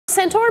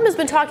Santorum has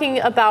been talking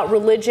about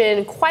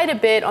religion quite a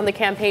bit on the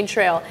campaign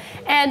trail,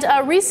 and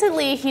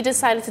recently he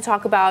decided to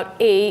talk about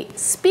a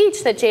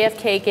speech that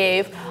JFK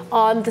gave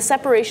on the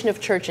separation of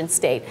church and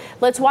state.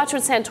 Let's watch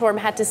what Santorum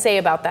had to say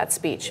about that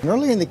speech.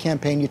 Earlier in the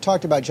campaign, you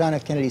talked about John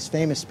F. Kennedy's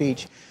famous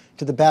speech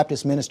to the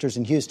Baptist ministers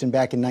in Houston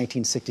back in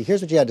 1960.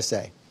 Here's what you had to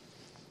say.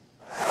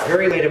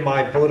 Very late in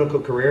my political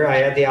career, I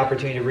had the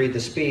opportunity to read the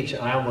speech,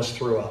 and I almost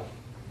threw up.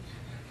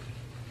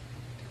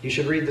 You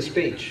should read the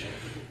speech.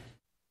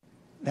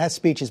 That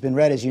speech has been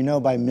read, as you know,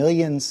 by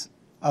millions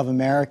of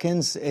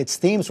Americans. Its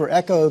themes were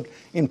echoed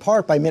in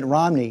part by Mitt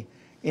Romney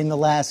in the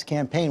last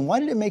campaign. Why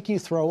did it make you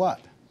throw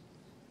up?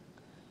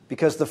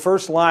 Because the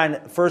first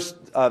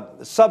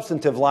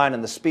substantive line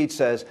in the speech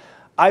says,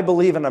 I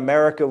believe in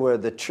America where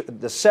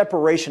the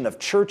separation of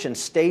church and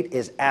state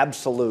is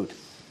absolute.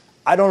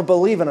 I don't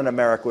believe in an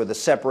America where the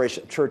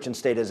separation of church and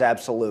state is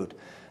absolute.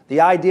 The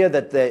idea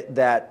that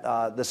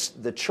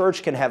the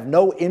church can have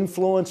no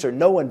influence or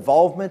no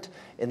involvement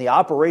in the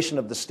operation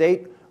of the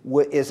state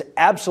is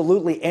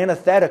absolutely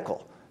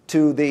antithetical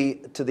to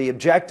the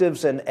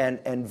objectives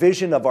and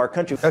vision of our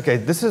country. Okay,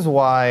 this is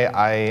why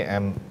I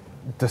am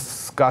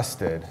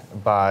disgusted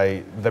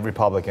by the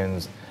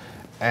Republicans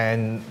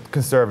and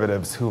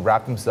conservatives who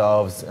wrap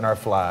themselves in our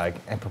flag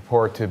and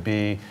purport to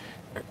be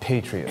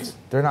patriots.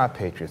 They're not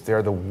patriots.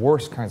 They're the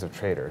worst kinds of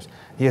traitors.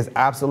 He has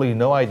absolutely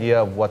no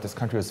idea of what this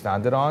country was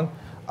founded on.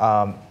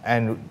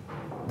 And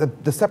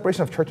the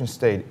separation of church and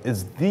state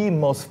is the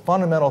most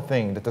fundamental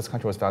thing that this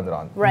country was founded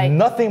on. Right.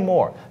 Nothing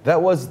more.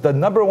 That was the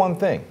 #1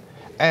 thing.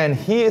 And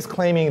he is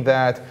claiming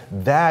that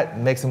that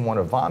makes him want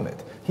to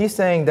vomit. He's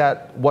saying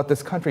that what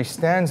this country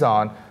stands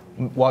on,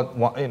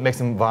 it makes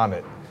him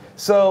vomit.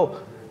 So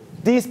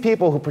these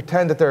people who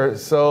pretend that they're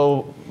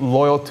so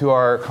loyal to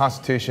our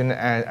Constitution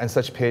and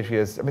such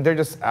patriots, I mean, they're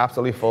just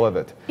absolutely full of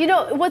it. You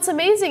know, what's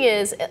amazing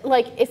is,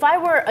 like, if I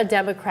were a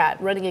Democrat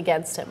running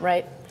against him,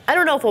 right? I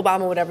don't know if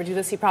Obama would ever do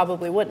this, he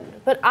probably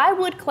wouldn't. But I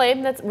would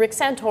claim that Rick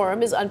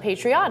Santorum is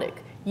unpatriotic.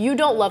 You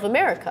don't love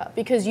America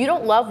because you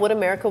don't love what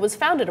America was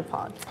founded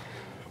upon.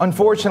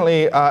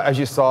 Unfortunately, as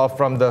you saw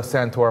from the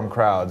Santorum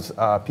crowds,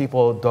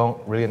 people don't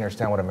really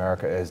understand what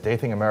America is. They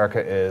think America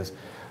is,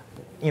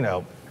 you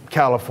know,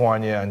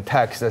 California and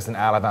Texas and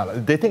Alabama.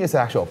 They think it's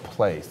an actual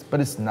place, but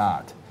it's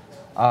not.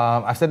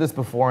 I've said this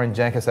before, and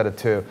Cenk has said it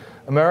too.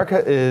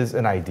 America is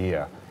an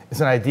idea.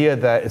 It's an idea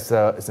that it's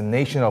a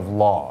nation of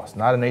laws,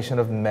 not a nation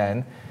of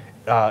men.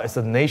 It's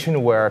a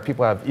nation where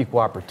people have equal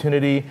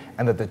opportunity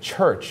and that the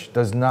church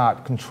does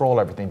not control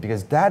everything,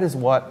 because that is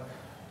what,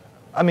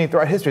 I mean,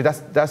 throughout history,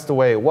 that's the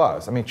way it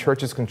was. I mean,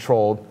 churches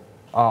controlled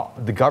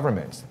the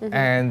governments,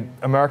 and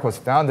America was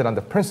founded on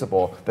the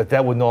principle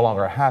that would no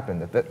longer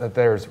happen, that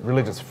there's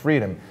religious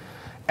freedom.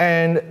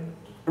 And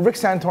Rick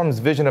Santorum's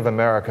vision of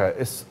America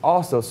is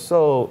also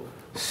so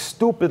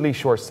stupidly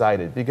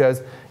short-sighted,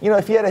 because, you know,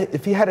 if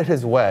he had it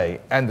his way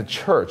and the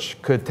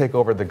church could take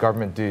over the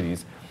government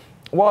duties,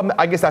 well,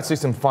 I guess that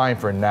suits him fine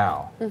for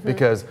now,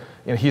 because,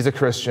 you know, he's a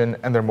Christian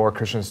and there are more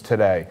Christians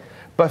today.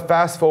 But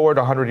fast forward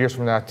 100 years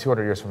from now,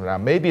 200 years from now,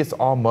 maybe it's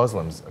all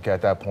Muslims, okay,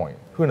 at that point.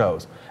 Who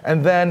knows?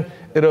 And then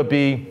it'll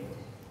be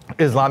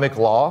Islamic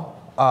law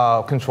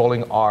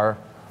controlling our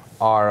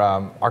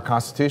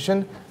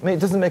Constitution. I mean, it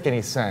doesn't make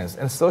any sense.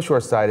 And it's so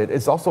short-sighted.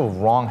 It's also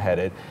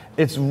wrong-headed.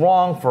 It's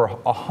wrong for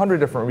 100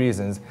 different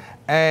reasons.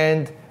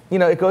 And, you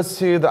know, it goes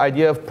to the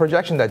idea of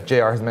projection that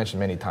Jayar has mentioned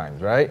many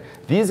times, right?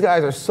 These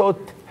guys are so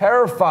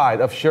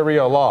terrified of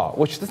Sharia law,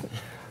 which is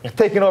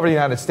taking over the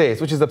United States,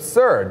 which is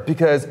absurd,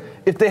 because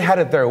if they had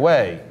it their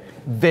way,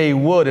 they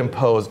would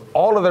impose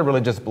all of their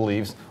religious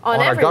beliefs on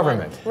our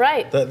government.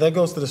 Right. That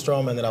goes to the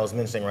straw man that I was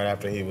mentioning right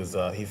after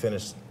he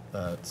finished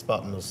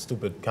spouting those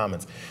stupid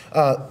comments.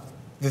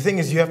 The thing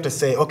is, you have to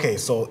say, okay,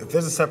 so if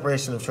there's a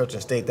separation of church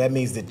and state, that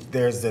means that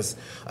there's this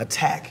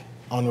attack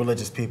on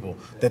religious people,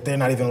 that they're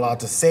not even allowed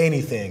to say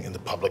anything in the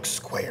public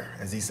square,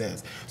 as he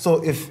says.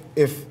 So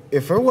if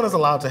everyone is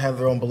allowed to have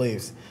their own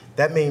beliefs,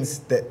 that means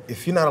that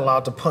if you're not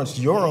allowed to punch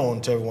your own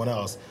to everyone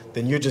else,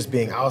 then you're just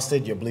being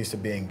ousted, your beliefs are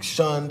being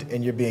shunned,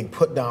 and you're being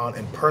put down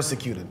and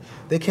persecuted.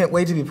 They can't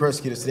wait to be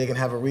persecuted so they can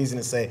have a reason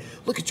to say,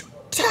 look at you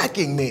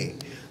attacking me.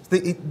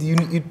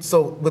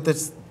 So with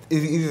this,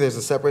 either there's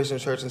a separation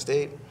of church and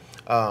state,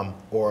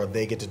 or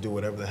they get to do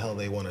whatever the hell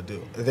they want to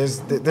do.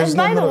 And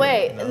by the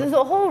way,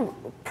 the whole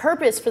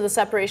purpose for the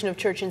separation of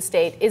church and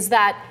state is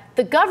that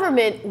the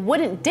government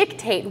wouldn't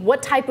dictate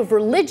what type of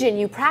religion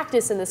you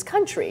practice in this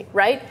country,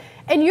 right?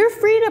 And you're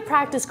free to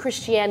practice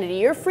Christianity,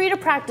 you're free to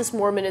practice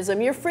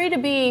Mormonism, you're free to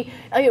be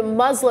a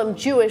Muslim,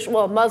 Jewish,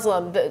 well,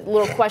 Muslim, a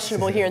little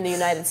questionable here in the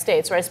United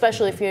States, right?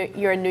 Especially if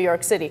you're in New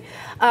York City.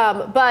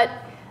 But,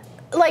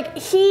 like,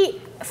 he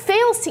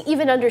fails to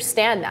even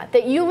understand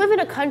that you live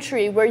in a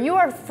country where you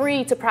are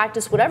free to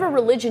practice whatever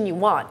religion you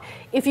want.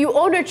 If you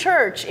own a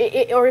church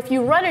or if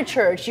you run a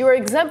church, you are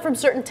exempt from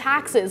certain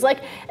taxes.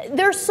 Like,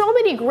 there's so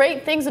many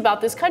great things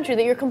about this country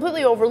that you're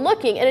completely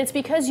overlooking, and it's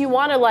because you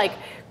want to, like,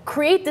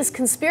 create this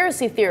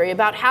conspiracy theory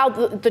about how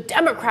the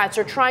Democrats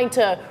are trying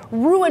to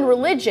ruin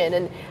religion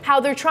and how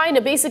they're trying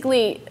to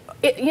basically,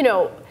 you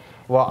know,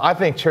 Well, I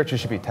think churches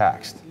should be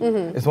taxed.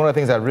 It's one of the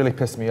things that really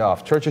pissed me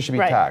off. Churches should be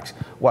taxed.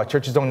 What,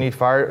 churches don't need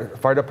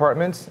fire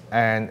departments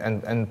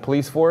and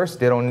police force?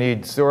 They don't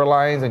need sewer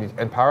lines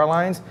and power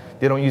lines?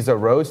 They don't use the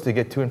roads to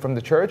get to and from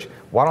the church?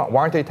 Why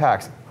aren't they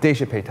taxed? They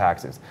should pay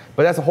taxes.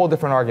 But that's a whole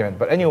different argument.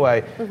 But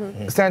anyway,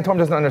 Santorum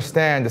doesn't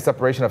understand the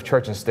separation of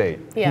church and state.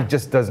 Yeah. He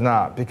just does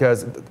not.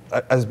 Because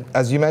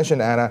as you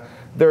mentioned, Anna,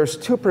 there's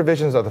two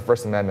provisions of the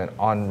First Amendment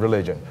on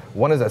religion.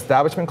 One is the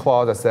Establishment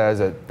Clause that says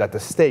that the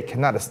state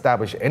cannot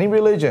establish any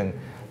religion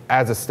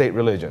as a state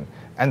religion.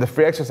 And the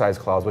Free Exercise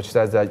Clause, which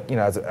says that, you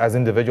know, as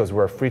individuals,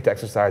 we're free to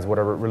exercise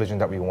whatever religion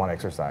that we want to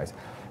exercise.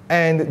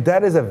 And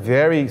that is a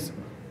very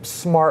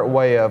smart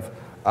way of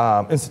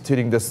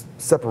instituting this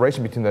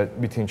separation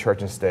between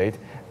church and state.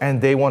 And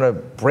they want to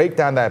break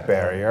down that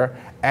barrier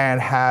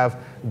and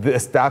have the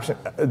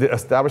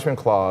Establishment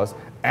Clause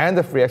and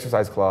the Free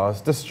Exercise Clause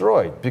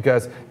destroyed.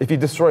 Because if you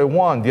destroy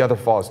one, the other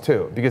falls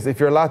too. Because if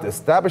you're allowed to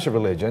establish a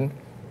religion,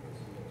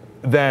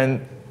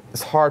 then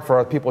it's hard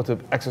for people to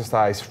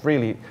exercise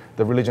freely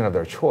the religion of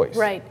their choice.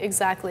 Right,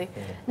 exactly.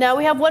 Now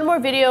we have one more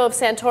video of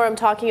Santorum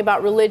talking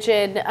about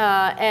religion,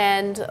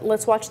 and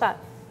let's watch that.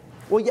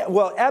 Well, yeah,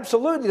 well,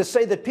 absolutely. To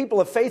say that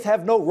people of faith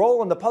have no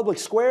role in the public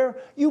square,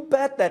 you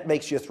bet that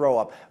makes you throw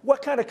up.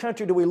 What kind of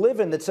country do we live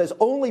in that says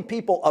only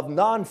people of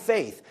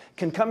non-faith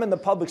can come in the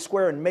public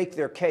square and make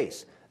their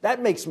case?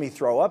 That makes me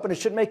throw up, and it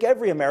should make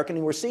every American.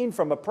 And we're seeing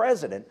from a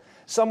president,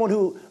 someone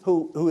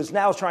who is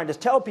now trying to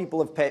tell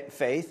people of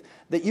faith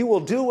that you will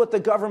do what the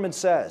government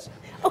says.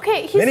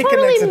 Okay, he's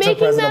totally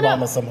making that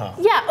up. Somehow.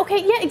 Yeah,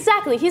 okay, yeah,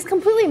 exactly. He's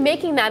completely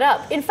making that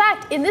up. In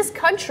fact, in this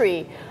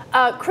country,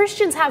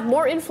 Christians have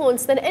more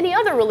influence than any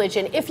other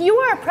religion. If you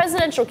are a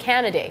presidential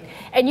candidate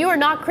and you are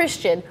not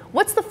Christian,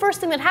 what's the first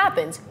thing that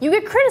happens? You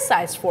get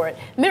criticized for it.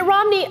 Mitt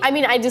Romney, I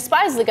mean, I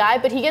despise the guy,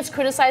 but he gets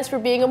criticized for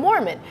being a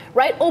Mormon,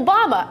 right?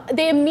 Obama,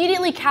 they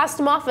immediately cast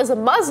him off as a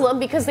Muslim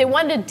because they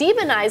wanted to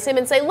demonize him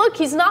and say, look,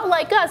 he's not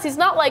like us, he's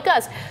not like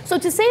us. So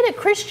to say that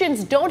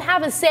Christians don't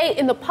have a say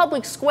in the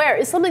public square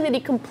is something that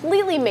he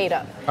completely made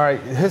up. All right,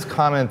 his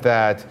comment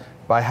that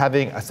by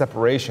having a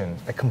separation,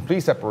 a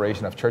complete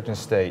separation of church and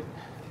state,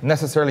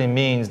 necessarily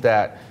means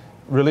that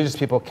religious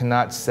people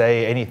cannot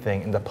say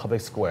anything in the public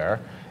square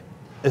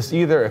is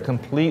either a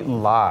complete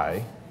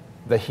lie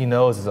that he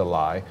knows is a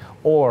lie,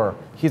 or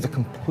he's a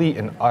complete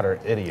and utter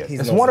idiot.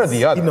 It's one or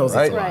the other,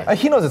 right?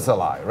 He knows it's a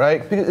lie,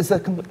 right? Because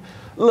it's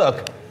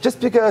look, just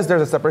because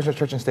there's a separation of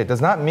church and state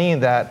does not mean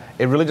that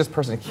a religious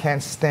person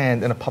can't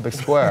stand in a public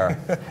square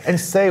and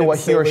say what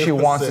he or she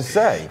wants to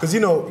say. Because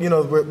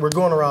we're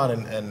going around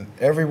and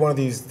every one of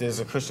these, there's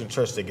a Christian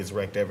church that gets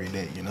wrecked every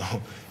day.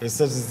 There's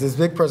this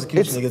big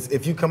persecution.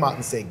 If you come out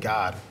and say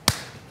God,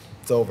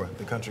 it's over.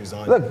 The country's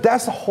on. Look,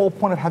 that's the whole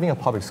point of having a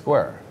public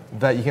square,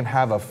 that you can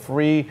have a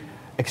free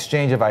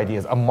exchange of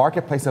ideas, a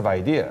marketplace of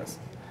ideas.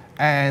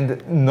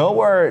 And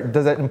nowhere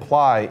does it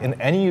imply in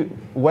any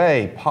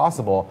way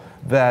possible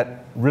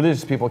that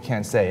religious people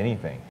can't say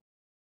anything.